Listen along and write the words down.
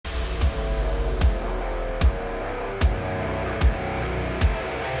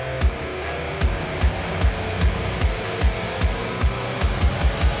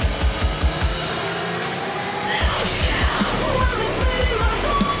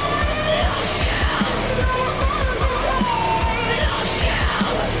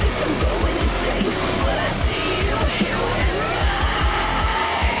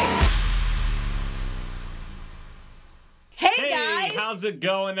How's it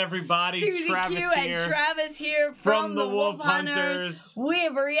going, everybody? Susie Travis Q here. and Travis here from the Wolf HunterZ. We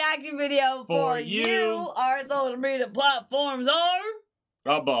have a reaction video for you. Our social media platforms are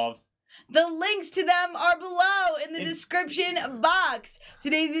above. The links to them are below in the description box.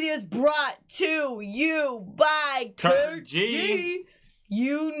 Today's video is brought to you by Kurt G.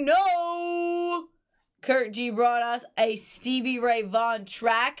 You know, Kurt G brought us a Stevie Ray Vaughan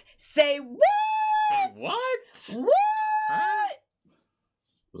track. Say what? Say what? What?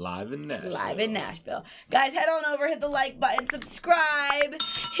 Live in Nashville. Live in Nashville. Guys, head on over, hit the like button, subscribe,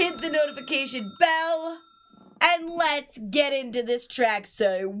 hit the notification bell, and let's get into this track.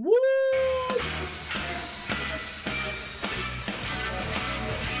 Say woo!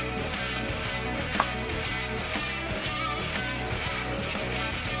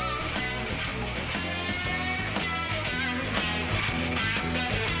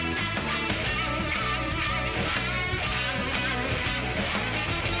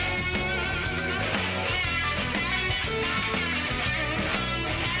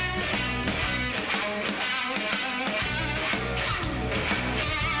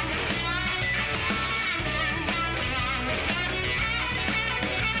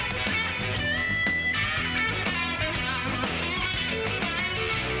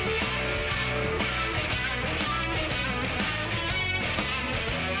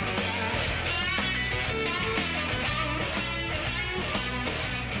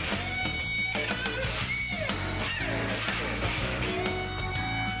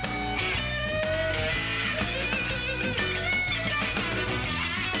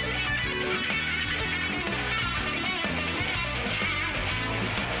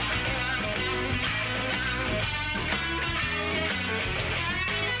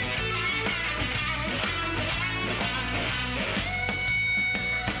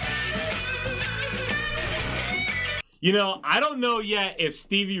 You know, I don't know yet if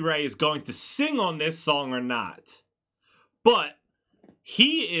Stevie Ray is going to sing on this song or not. But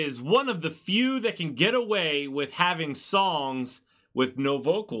he is one of the few that can get away with having songs with no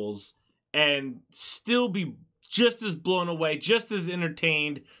vocals and still be just as blown away, just as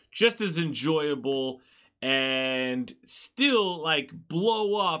entertained, just as enjoyable, and still, like,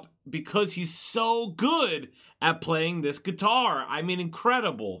 blow up because he's so good at playing this guitar. I mean,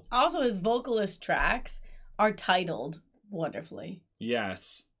 incredible. Also, his vocalist tracks are titled wonderfully.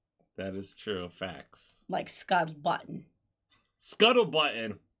 Yes, that is true. Facts. Like Scuttle Button. Scuttle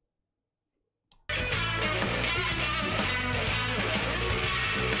Button.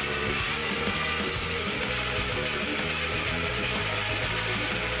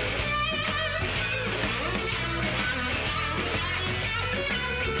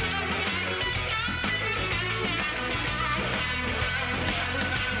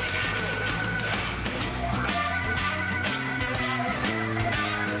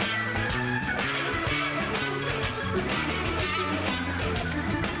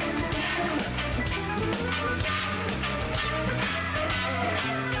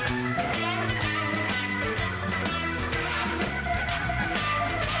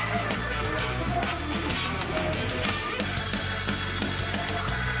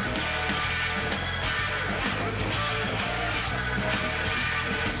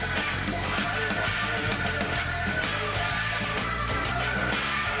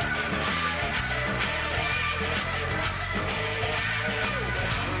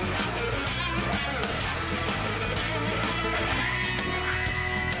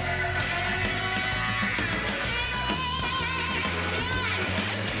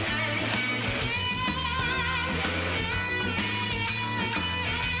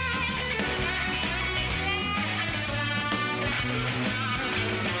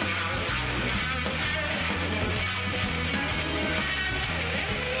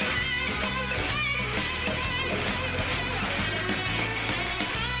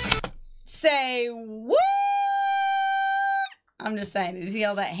 Say what? I'm just saying. Did you see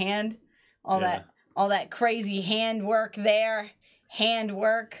all that hand? All that crazy handwork there?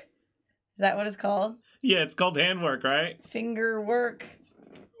 Handwork. Is that what it's called? Yeah, it's called handwork, right? Finger work.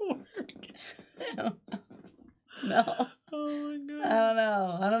 No. Oh my god. I don't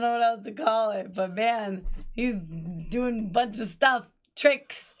know. I don't know what else to call it. But man, he's doing a bunch of stuff.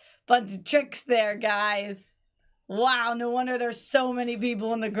 Tricks. Bunch of tricks there, guys. Wow, no wonder there's so many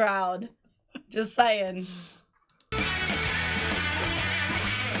people in the crowd. Just saying.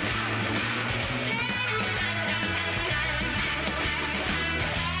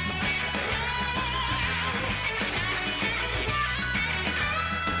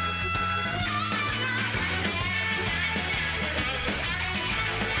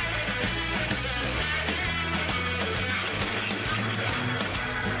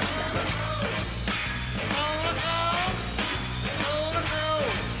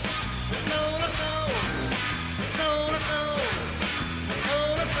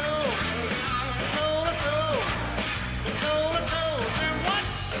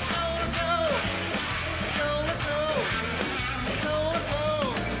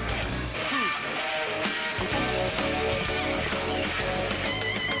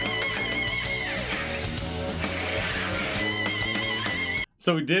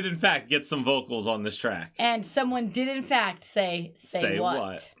 So we did, in fact, get some vocals on this track. And someone did, in fact, say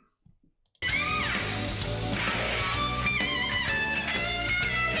what?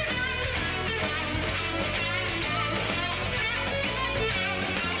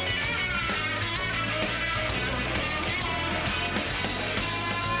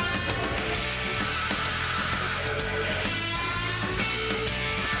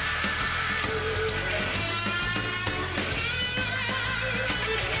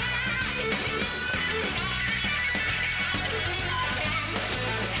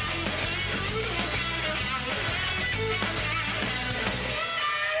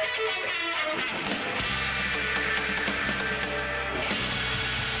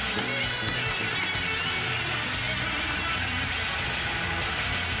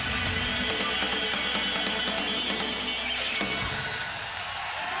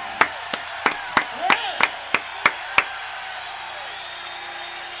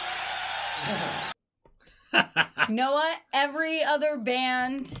 You know what? Every other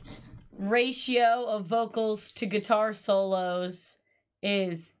band ratio of vocals to guitar solos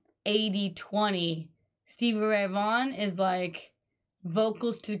is 80-20. Stevie Ray Vaughan is like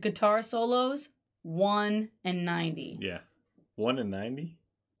vocals to guitar solos 1-90. Yeah. 1-90?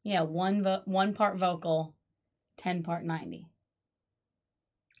 Yeah, one part vocal, 10 part 90.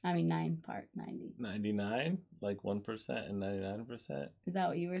 I mean 9 part 90. 99? Like 1% and 99%? Is that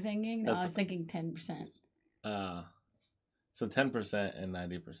what you were thinking? No, I was thinking 10%. So 10% and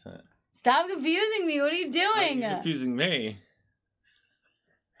 90%. Stop confusing me. What are you doing? You're confusing me.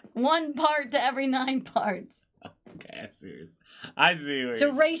 1 part to every 9 parts. Okay, I see. It's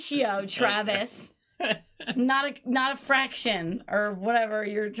a ratio, Travis. not a fraction or whatever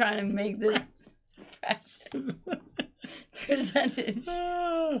you're trying to make this fraction. Percentage.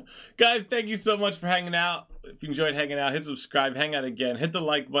 Guys, thank you so much for hanging out. If you enjoyed hanging out, hit subscribe, hang out again, hit the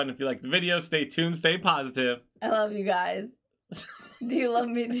like button if you like the video. Stay tuned, stay positive. I love you guys. Do you love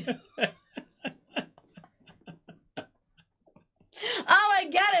me too? Oh, I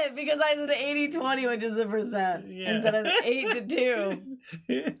get it, because I said 80-20, which is a percent, instead of 8-2.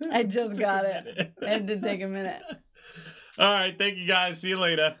 I just got it. I had to take a minute. All right, thank you guys. See you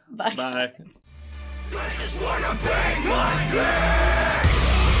later. Bye. Bye. I just wanna bang my leg.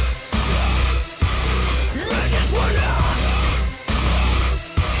 I just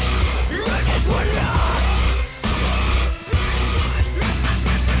wanna